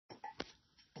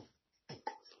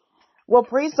Well,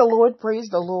 praise the Lord, praise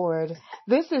the Lord.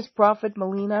 This is Prophet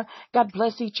Melina. God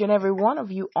bless each and every one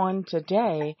of you on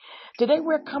today. Today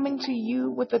we're coming to you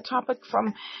with a topic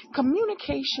from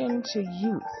communication to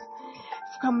youth,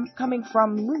 coming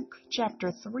from Luke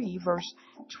chapter 3, verse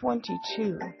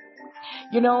 22.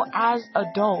 As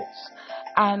adults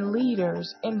and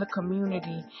leaders in the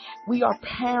community, we are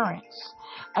parents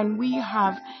and we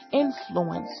have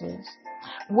influences.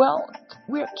 Well,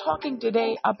 we're talking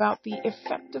today about the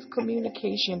effective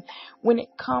communication when it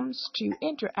comes to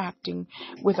interacting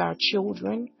with our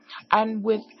children and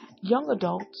with young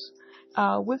adults,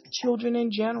 with children in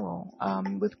general,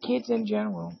 with kids in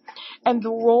general, and the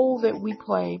role that we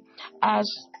play as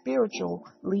spiritual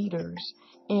leaders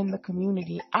in the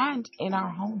community and in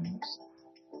our homes.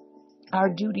 Our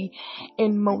duty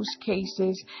in most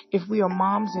cases, if we are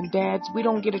moms and dads, we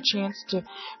don't get a chance to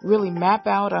really map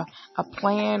out a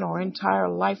plan or entire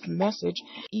life message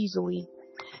easily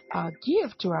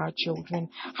give to our children.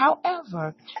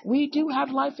 However, we do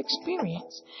have life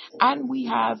experience and we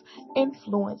have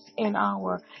influence in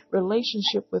our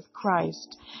relationship with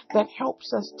Christ that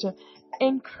helps us to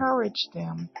encourage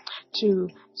them to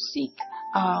seek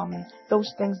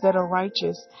those things that are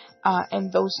righteous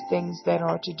and those things that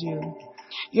are to do.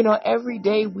 Every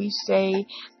day we say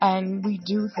and we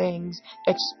do things,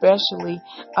 especially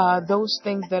those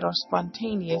things that are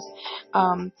spontaneous,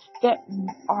 that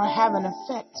have an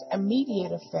effect,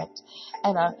 immediate effect,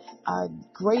 and a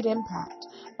great impact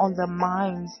on the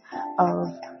minds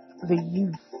of the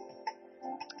youth.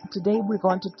 Today we're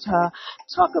going to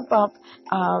talk about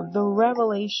the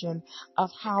revelation of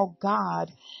how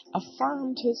God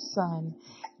affirmed his son,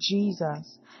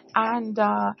 Jesus. And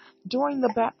during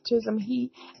the baptism,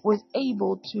 he was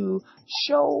able to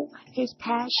show his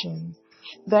passion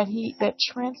that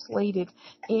translated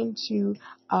into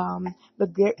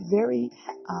the very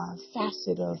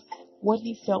facet of what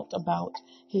he felt about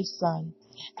his son.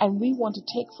 And we want to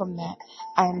take from that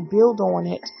and build on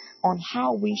it on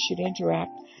how we should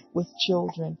interact with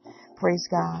children. Praise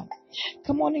God.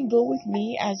 Come on and go with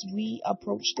me as we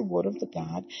approach the Word of the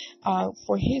God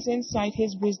for his insight,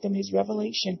 his wisdom, his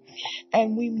revelation,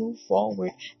 and we move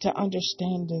forward to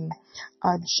understanding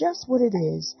just what it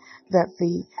is that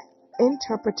the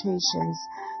interpretations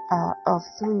of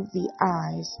through the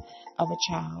eyes of a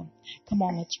child. Come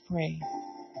on, let's pray.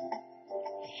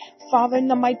 Father, in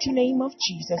the mighty name of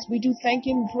Jesus, we do thank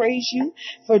and praise you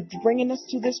for bringing us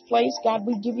to this place. God,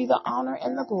 we give you the honor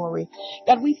and the glory.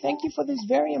 God, we thank you for this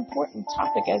very important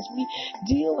topic as we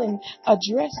deal and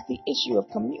address the issue of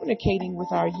communicating with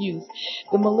our youth.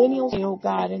 The millennials, oh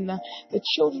God, and the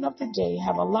children of the day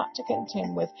have a lot to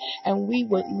contend with, and we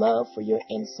would love for your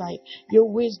insight, your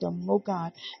wisdom, oh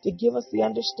God, to give us the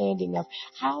understanding of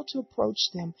how to approach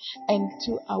them and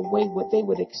to a way where they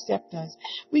would accept us.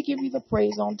 We give you the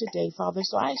praise on today, Father.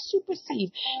 So I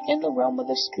supersede in the realm of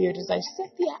the Spirit as I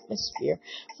set the atmosphere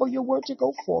for your word to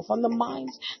go forth on the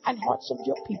minds and hearts of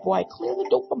your people. I clear the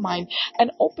dopamine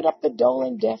and open up the dull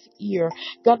and deaf ear.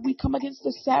 God, we come against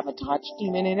the sabotage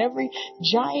demon and every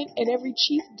giant and every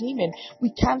chief demon. We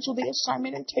cancel the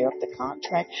assignment and tear up the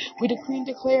contract. We decree and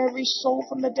declare every soul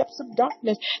from the depths of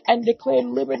darkness and declare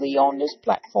liberty on this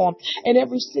platform, in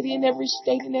every city, in every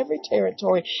state, in every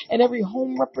territory, and every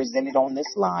home represented on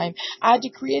this line. I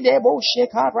decree and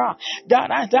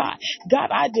God,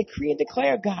 I decree and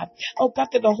declare, God, oh God,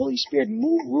 that the Holy Spirit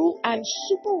move, rule, and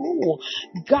super rule,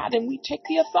 God, and we take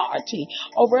the authority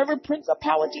over every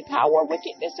principality, power,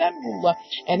 wickedness, and ruler,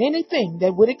 and anything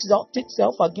that would exalt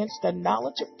itself against the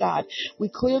knowledge of God. We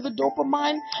clear the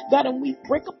dopamine, God, and we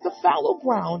break up the fallow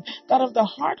ground, God, of the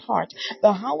hard heart,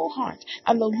 the hollow heart,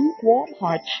 and the lukewarm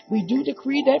heart. We do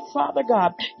decree that, Father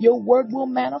God, your word will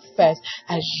manifest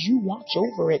as you watch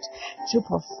over it to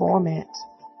perform it.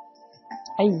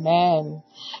 Amen.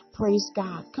 Praise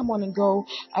God. Come on and go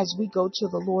as we go to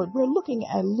the Lord. We're looking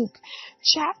at Luke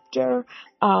chapter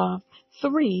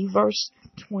 3, verse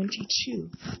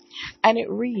 22. And it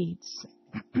reads,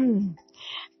 And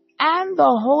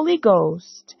the Holy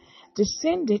Ghost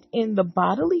descended in the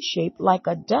bodily shape like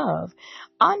a dove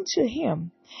unto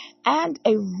him, and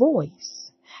a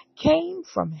voice came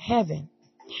from heaven,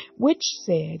 which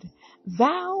said,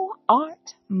 Thou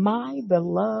art my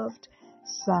beloved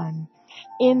Son.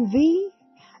 In thee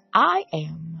I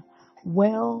am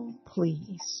well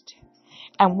pleased.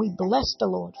 And we bless the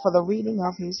Lord for the reading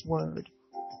of his word.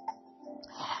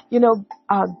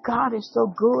 God is so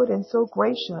good and so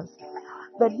gracious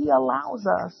that he allows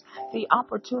us the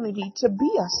opportunity to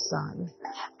be a son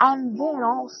and then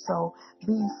also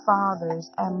be fathers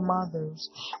and mothers.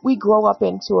 We grow up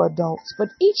into adults, but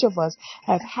each of us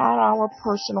have had our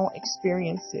personal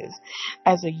experiences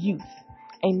as a youth.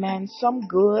 Amen. Some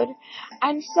good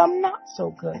and some not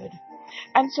so good.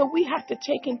 And so we have to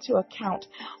take into account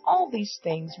all these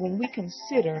things when we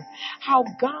consider how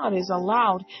God has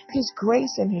allowed his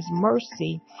grace and his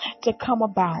mercy to come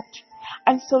about.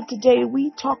 And so today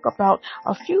we talk about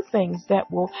a few things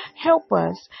that will help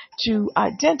us to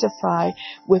identify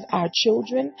with our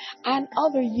children and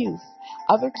other youth,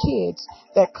 other kids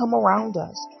that come around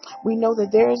us. We know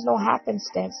that there is no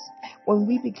happenstance when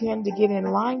we begin to get in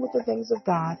line with the things of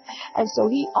God. And so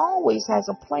he always has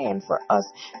a plan for us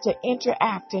to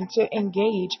interact and to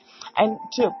engage and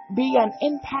to be an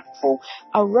impactful,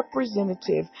 a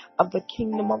representative of the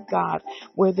kingdom of God,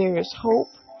 where there is hope,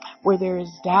 where there is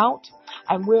doubt,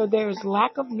 and where there is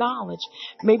lack of knowledge,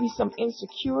 maybe some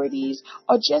insecurities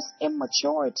or just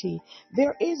immaturity.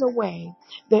 There is a way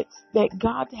that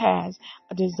God has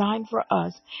designed for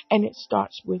us, and it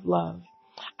starts with love.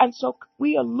 And so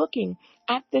we are looking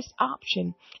at this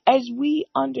option as we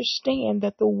understand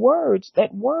that words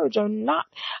are not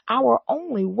our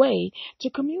only way to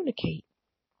communicate.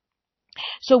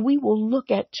 So we will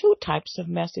look at two types of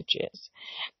messages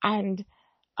and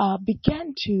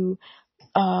begin to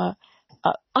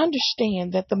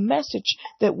understand that the message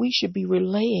that we should be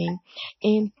relaying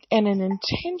in an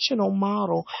intentional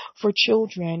model for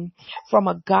children from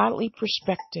a godly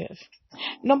perspective.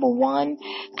 Number one,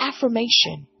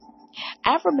 affirmation.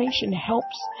 Affirmation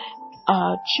helps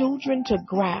children to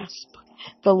grasp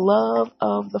the love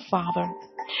of the Father.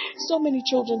 So many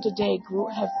children today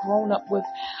have grown up with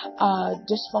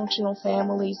dysfunctional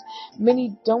families.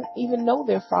 Many don't even know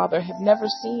their father, have never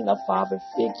seen a father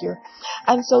figure.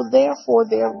 And so therefore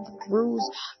there brews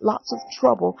lots of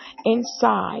trouble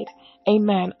inside,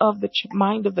 amen, of the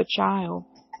mind of the child.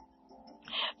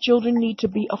 Children need to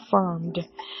be affirmed,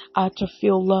 to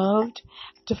feel loved,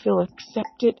 to feel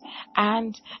accepted,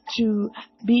 and to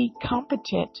be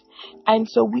competent. And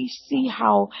so we see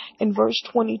how in verse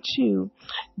 22,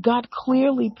 God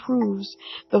clearly proves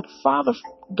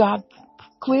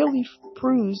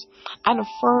and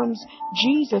affirms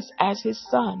Jesus as his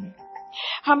son.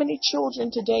 How many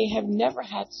children today have never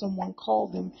had someone call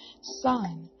them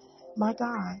son? My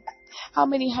God. How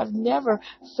many have never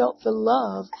felt the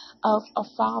love of a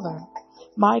father?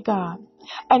 My God.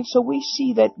 And so we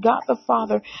see that God the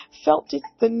Father felt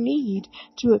the need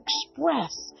to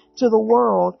express to the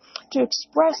world, to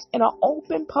express in an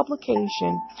open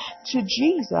publication to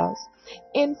Jesus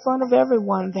in front of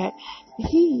everyone that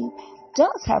he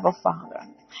does have a father.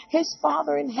 His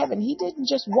Father in heaven. He didn't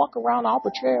just walk around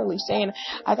arbitrarily saying,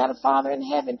 I got a Father in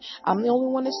heaven. I'm the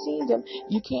only one that's seen him.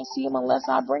 You can't see him unless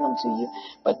I bring him to you.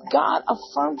 But God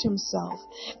affirmed himself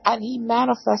and he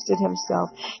manifested himself.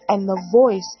 And the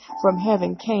voice from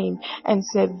heaven came and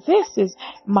said, this is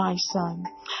my son.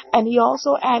 And he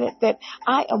also added that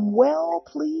I am well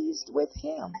pleased with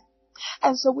him.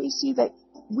 And so we see that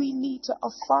we need to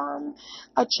affirm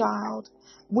a child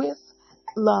with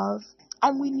love,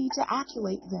 and we need to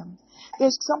accolade them.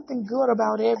 There's something good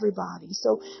about everybody.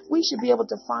 So we should be able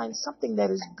to find something that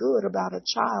is good about a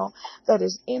child that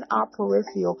is in our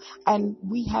peripheral and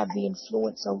we have the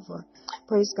influence over.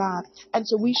 Praise God. And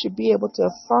so we should be able to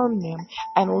affirm them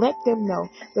and let them know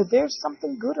that there's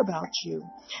something good about you.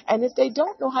 And if they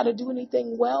don't know how to do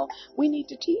anything well, we need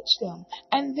to teach them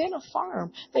and then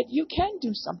affirm that you can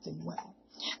do something well.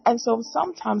 And so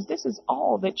sometimes this is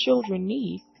all that children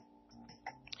need.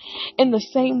 In the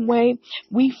same way,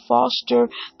 we foster,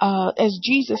 as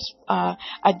Jesus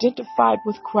identified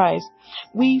with Christ,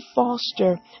 we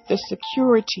foster the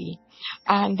security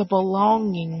and the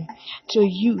belonging to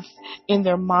youth in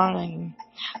their mind.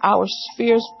 Our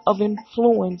spheres of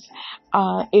influence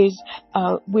is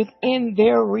within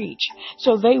their reach,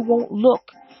 so they won't look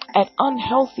at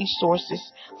unhealthy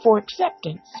sources for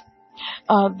acceptance.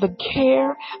 The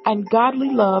care and godly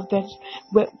love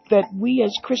that we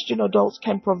as Christian adults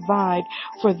can provide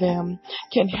for them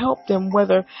can help them,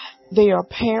 whether they are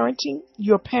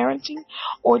you're parenting,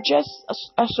 or just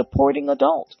a supporting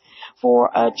adult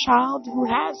for a child who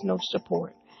has no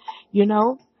support. You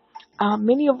know,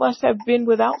 many of us have been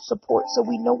without support, so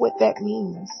we know what that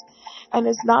means. And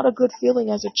it's not a good feeling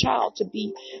as a child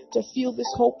to feel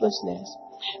this hopelessness.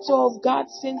 So if God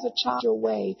sends a child your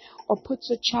way or puts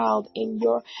a child in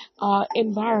your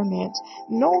environment,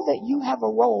 know that you have a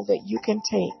role that you can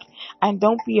take, and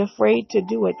don't be afraid to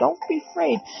do it. Don't be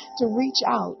afraid to reach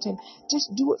out, and just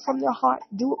do it from your heart.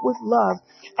 Do it with love,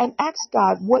 and ask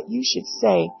God what you should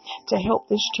say to help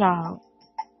this child.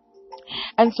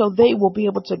 And so they will be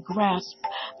able to grasp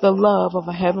the love of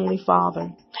a heavenly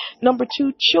Father. Number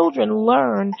 2, children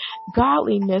learn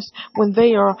godliness when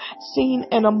they are seen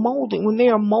in a molding, when they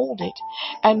are molded,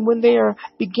 and when they are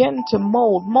begin to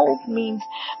mold.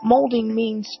 Molding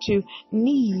means to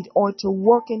knead or to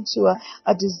work into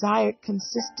a desired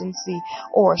consistency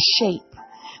or a shape.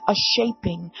 A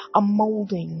shaping, a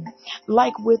molding,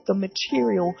 like with the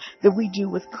material that we do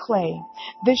with clay.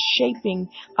 This shaping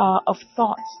of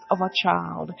thoughts of a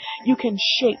child. You can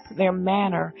shape their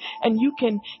manner, and you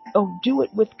can do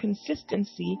it with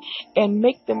consistency and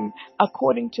make them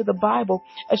according to the Bible,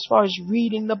 as far as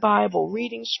reading the Bible,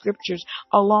 reading scriptures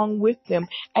along with them,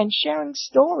 and sharing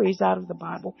stories out of the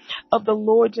Bible of the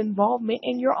Lord's involvement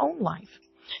in your own life.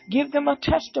 Give them a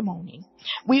testimony.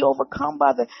 We overcome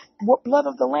by the blood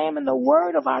of the Lamb and the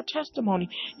word of our testimony.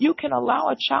 You can allow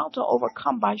a child to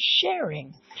overcome by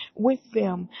sharing with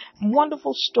them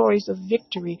wonderful stories of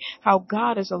victory, how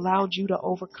God has allowed you to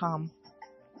overcome.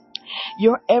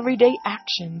 Your everyday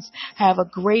actions have a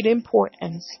great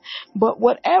importance, but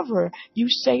whatever you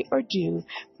say or do,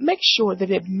 make sure that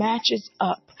it matches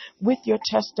up with your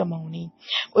testimony.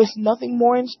 There's nothing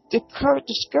more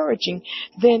discouraging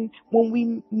than when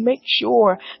we make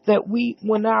sure that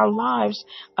when our lives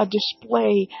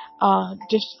display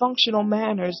dysfunctional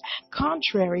manners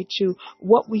contrary to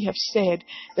what we have said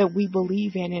that we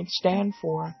believe in and stand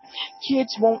for.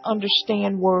 Kids won't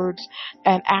understand words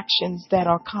and actions that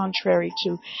are contrary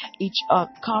to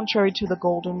the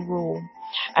golden rule.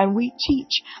 And we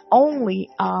teach only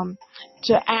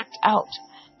to act out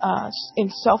in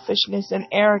selfishness and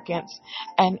arrogance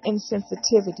and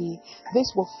insensitivity.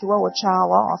 This will throw a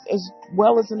child off as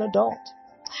well as an adult.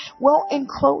 Well, in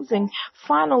closing,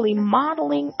 finally,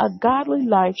 modeling a godly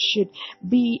life should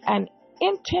be an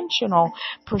intentional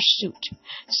pursuit.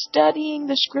 Studying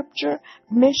the scripture,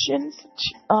 missions,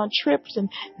 trips, and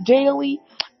daily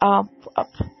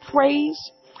praise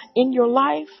in your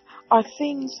life are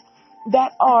things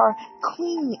that are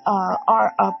clean,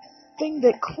 are a thing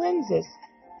that cleanses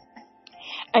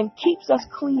and keeps us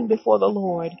clean before the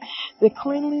Lord. The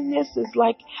cleanliness is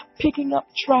like picking up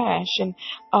trash and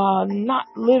not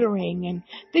littering, and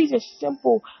these are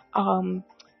simple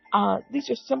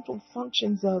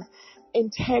functions of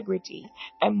integrity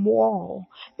and moral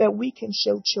that we can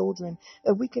show children,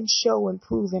 that we can show and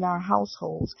prove in our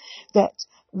households that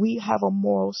we have a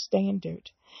moral standard.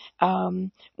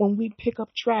 When we pick up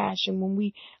trash and when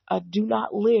we do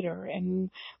not litter,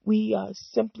 and we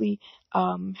simply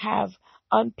have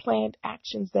unplanned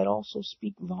actions that also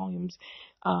speak volumes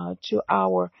to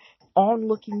our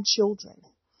onlooking children.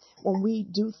 When we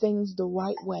do things the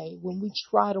right way, when we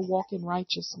try to walk in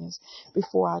righteousness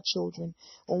before our children,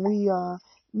 when we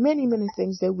many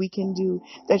things that we can do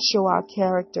that show our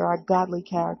character, our godly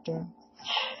character.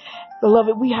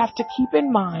 Beloved, we have to keep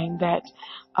in mind that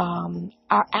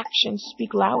our actions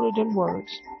speak louder than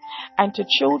words. And to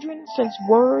children, since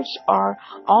words are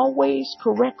always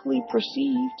correctly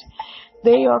perceived,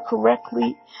 they are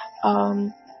correctly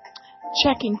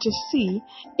checking to see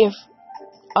if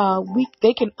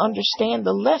they can understand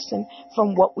the lesson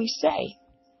from what we say.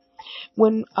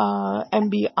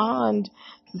 And beyond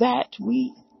that,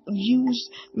 we use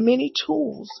many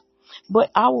tools, but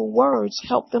our words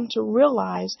help them to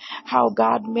realize how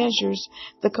God measures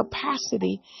the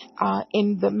capacity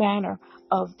in the manner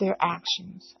of their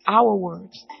actions. Our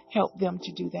words help them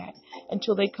to do that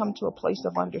until they come to a place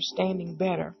of understanding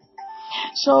better.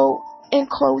 So, in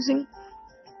closing,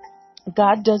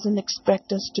 God doesn't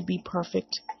expect us to be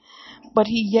perfect, but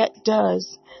He yet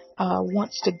does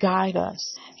wants to guide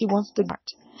us. He wants to guide,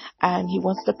 and He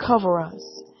wants to cover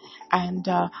us and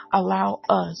allow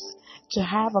us to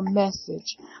have a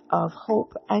message of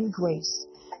hope and grace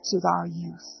to our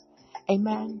youth.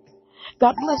 Amen.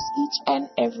 God bless each and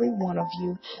every one of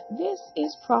you. This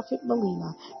is Prophet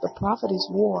Melina, the Prophetess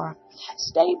War.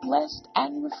 Stay blessed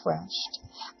and refreshed.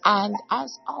 And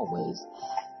as always,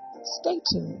 stay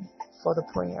tuned for the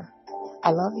prayer. I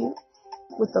love you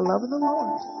with the love of the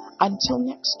Lord. Until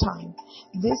next time,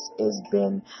 this has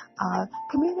been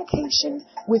Communication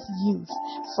with Youth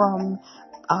from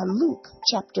Luke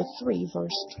chapter 3,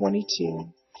 verse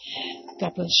 22.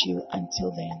 God bless you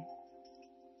until then.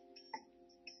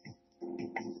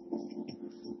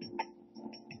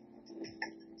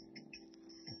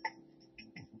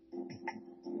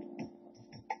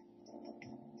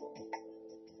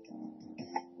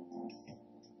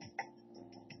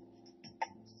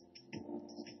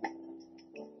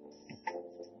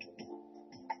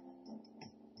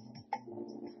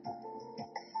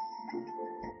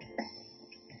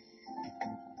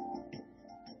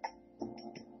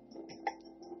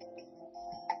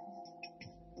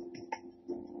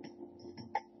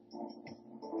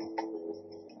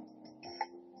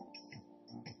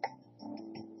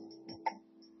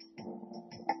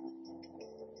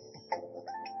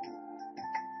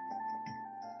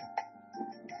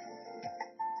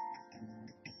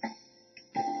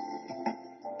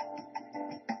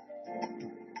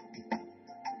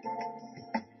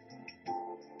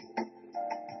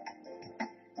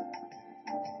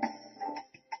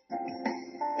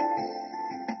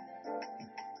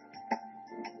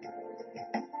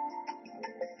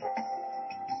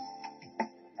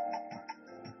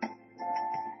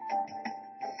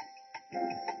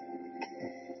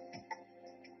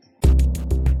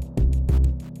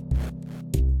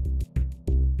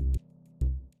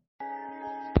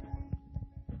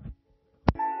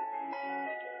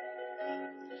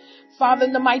 Father,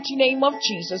 in the mighty name of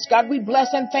Jesus, God, we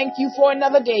bless and thank you for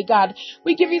another day, God.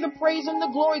 We give you the praise and the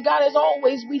glory, God, as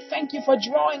always. We thank you for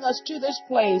drawing us to this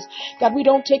place. God, we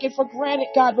don't take it for granted,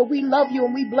 God, but we love you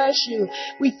and we bless you.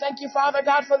 We thank you, Father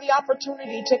God, for the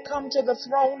opportunity to come to the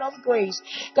throne of grace.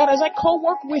 God, as I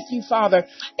co-work with you, Father,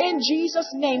 in Jesus'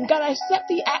 name, God, I set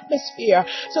the atmosphere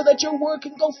so that your word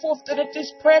can go forth, so that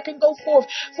this prayer can go forth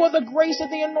for the grace and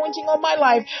the anointing on my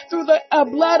life through the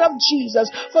blood of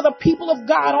Jesus, for the people of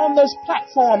God on this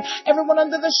platform, everyone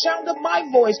under the sound of my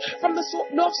voice, from the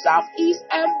north, south, east,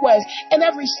 and west, in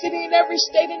every city, in every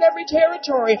state, in every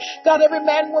territory, God, every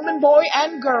man, woman, boy,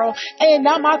 and girl, and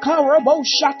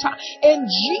in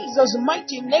Jesus'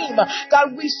 mighty name,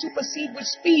 God, we supersede with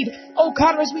speed, oh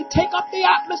God, as we take up the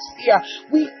atmosphere,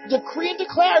 we decree and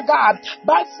declare, God,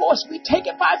 by force, we take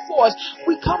it by force,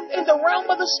 we come in the realm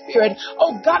of the Spirit,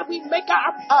 oh God, we make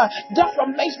our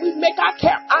declaration, we make our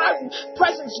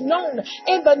presence known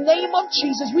in the name of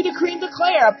Jesus. We decree and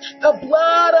declare the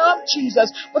blood of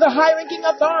Jesus with a high-ranking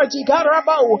authority, God,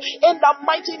 in the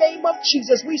mighty name of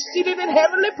Jesus. We seated in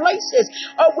heavenly places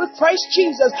with Christ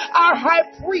Jesus, our high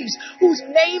priest, whose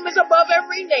name is above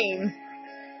every name.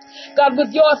 God,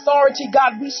 with your authority,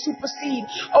 God, we supersede,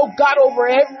 oh God, over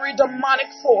every demonic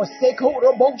force.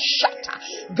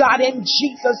 God, in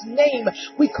Jesus' name,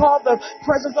 we call the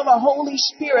presence of the Holy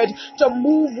Spirit to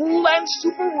move, rule, and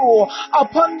super rule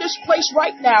upon this place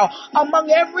right now,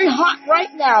 among every heart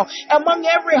right now, among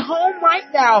every home right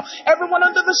now, everyone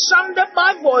under the sound of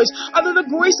my voice, under the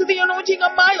grace of the anointing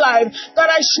of my life. God,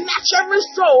 I snatch every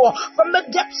soul from the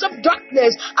depths of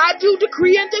darkness. I do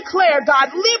decree and declare,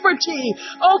 God, liberty.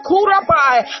 Oh,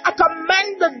 Kurabai, I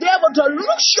command the devil to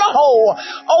loose your hold.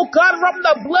 Oh God, from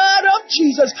the blood of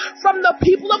Jesus, from the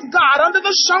people of God, under the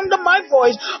sound of my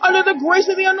voice, under the grace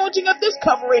of the anointing of this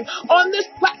covering, on this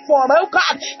platform, oh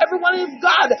God, everyone of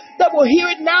God that will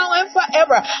hear it now and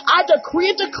forever, I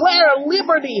decree and declare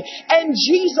liberty in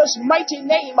Jesus' mighty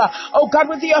name. Oh God,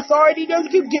 with the authority that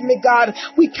you give me, God,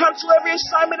 we cancel every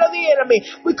assignment of the enemy.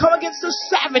 We come against the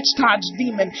savage God's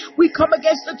demon. We come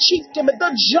against the chief demon,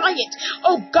 the giant.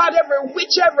 Oh God, every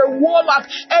witch, every warlock,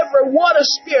 every water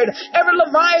spirit, every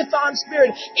Leviathan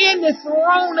spirit in the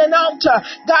throne and altar.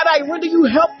 God, I render you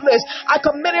helpless. I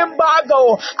commit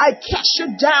embargo. I cast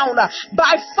you down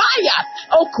by fire.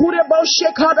 Oh,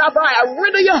 I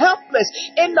render you helpless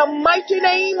in the mighty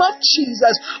name of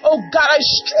Jesus. Oh God, I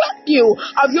strip you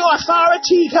of your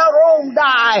authority.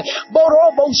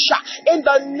 In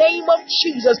the name of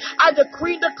Jesus, I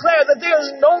decree and declare that there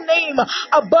is no name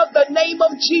above the name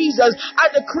of Jesus. I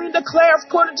decree and declare,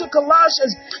 according to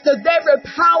Colossians, that every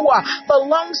power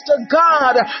belongs to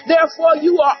God. Therefore,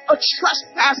 you are a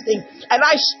trespassing, and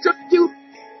I strip you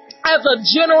as a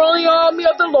general in the army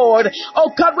of the Lord, oh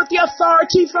God, with the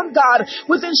authority from God,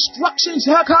 with instructions,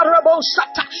 I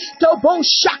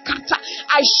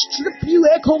strip you,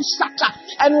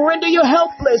 and render you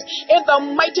helpless in the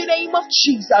mighty name of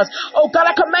Jesus. Oh God,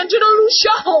 I command you to loose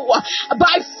your hold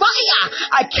by fire.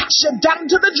 I cast you down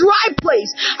to the dry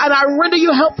place, and I render you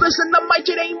helpless in the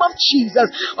mighty name of Jesus.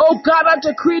 Oh God, I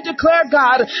decree and declare,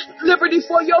 God, liberty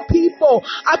for your people.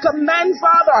 I command,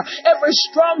 Father, every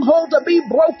stronghold to be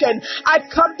broken. I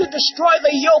come to destroy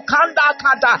the yoke and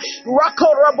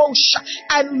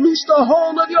loose the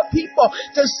hold of your people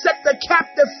to set the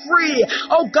captive free.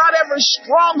 Oh God, every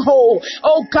stronghold,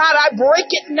 oh God, I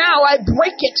break it now. I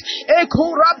break it.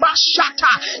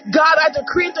 God, I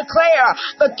decree and declare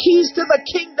the keys to the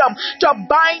kingdom to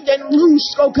bind and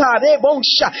loose. Oh God,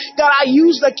 God, I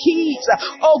use the keys,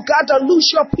 oh God, to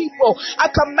loose your people. I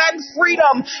command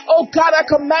freedom. Oh God, I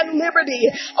command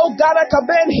liberty. Oh God, I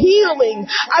command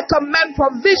healing. I command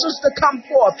provisions to come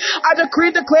forth. I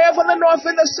decree and declare from the north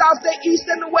and the south, the east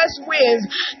and the west winds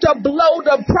to blow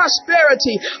the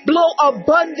prosperity, blow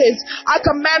abundance. I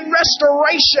command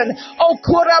restoration. Oh,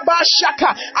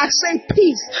 Korabashaka, I say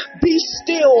peace, be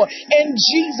still in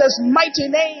Jesus' mighty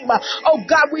name. Oh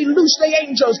God, we loose the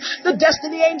angels, the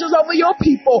destiny angels over your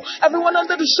people. Everyone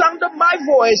under the sound of my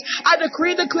voice, I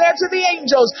decree and declare to the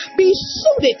angels, be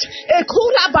suited.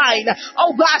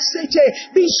 Oh God,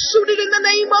 be suited in the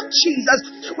name of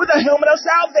Jesus, with the helmet of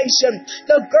salvation,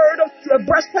 the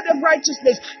breastplate of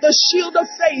righteousness, the shield of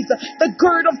faith, the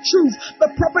gird of truth, the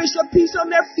preparation of peace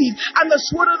on their feet, and the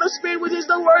sword of the Spirit, which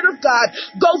is the word of God.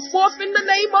 Go forth in the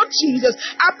name of Jesus.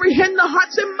 Apprehend the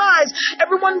hearts and minds.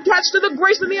 Everyone attached to the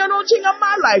grace and the anointing of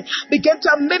my life, begin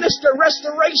to minister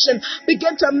restoration.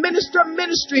 Begin to minister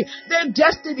ministry. Their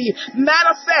destiny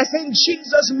manifest in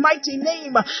Jesus' mighty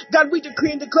name. God, we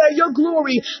decree and declare your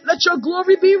glory. Let your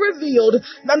glory be revealed.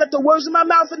 Now let the words of my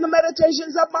mouth and the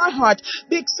meditations of my heart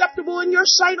be acceptable in your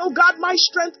sight, O God, my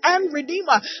strength and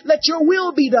redeemer. Let your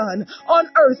will be done on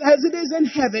earth as it is in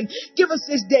heaven. Give us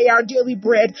this day our daily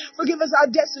bread. Forgive us our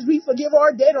debts as we forgive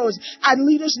our debtors. And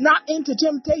lead us not into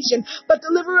temptation, but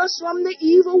deliver us from the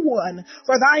evil one.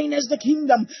 For thine is the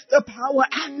kingdom, the power,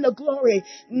 and the glory,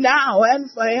 now and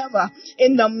forever.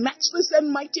 In the matchless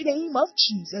and mighty name of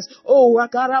Jesus. Oh,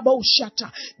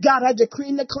 Rakaraboshata. God, I decree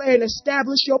and declare and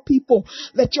establish your people.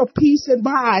 Let your peace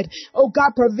abide. Oh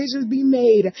God, provisions be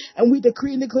made. And we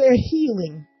decree and declare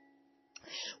healing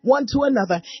one to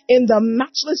another in the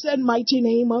matchless and mighty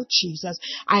name of Jesus.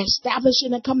 I establish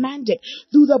and I command it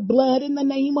through the blood in the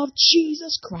name of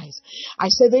Jesus Christ. I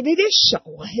say that it is so.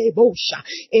 Hebosha.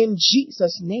 In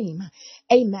Jesus' name.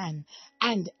 Amen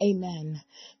and amen.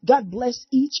 God bless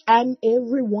each and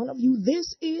every one of you.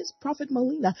 This is Prophet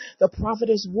Melina, the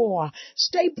Prophetess War.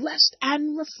 Stay blessed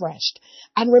and refreshed.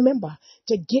 And remember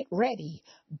to get ready,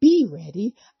 be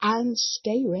ready, and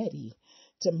stay ready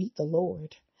to meet the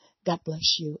Lord. God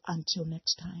bless you. Until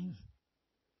next time.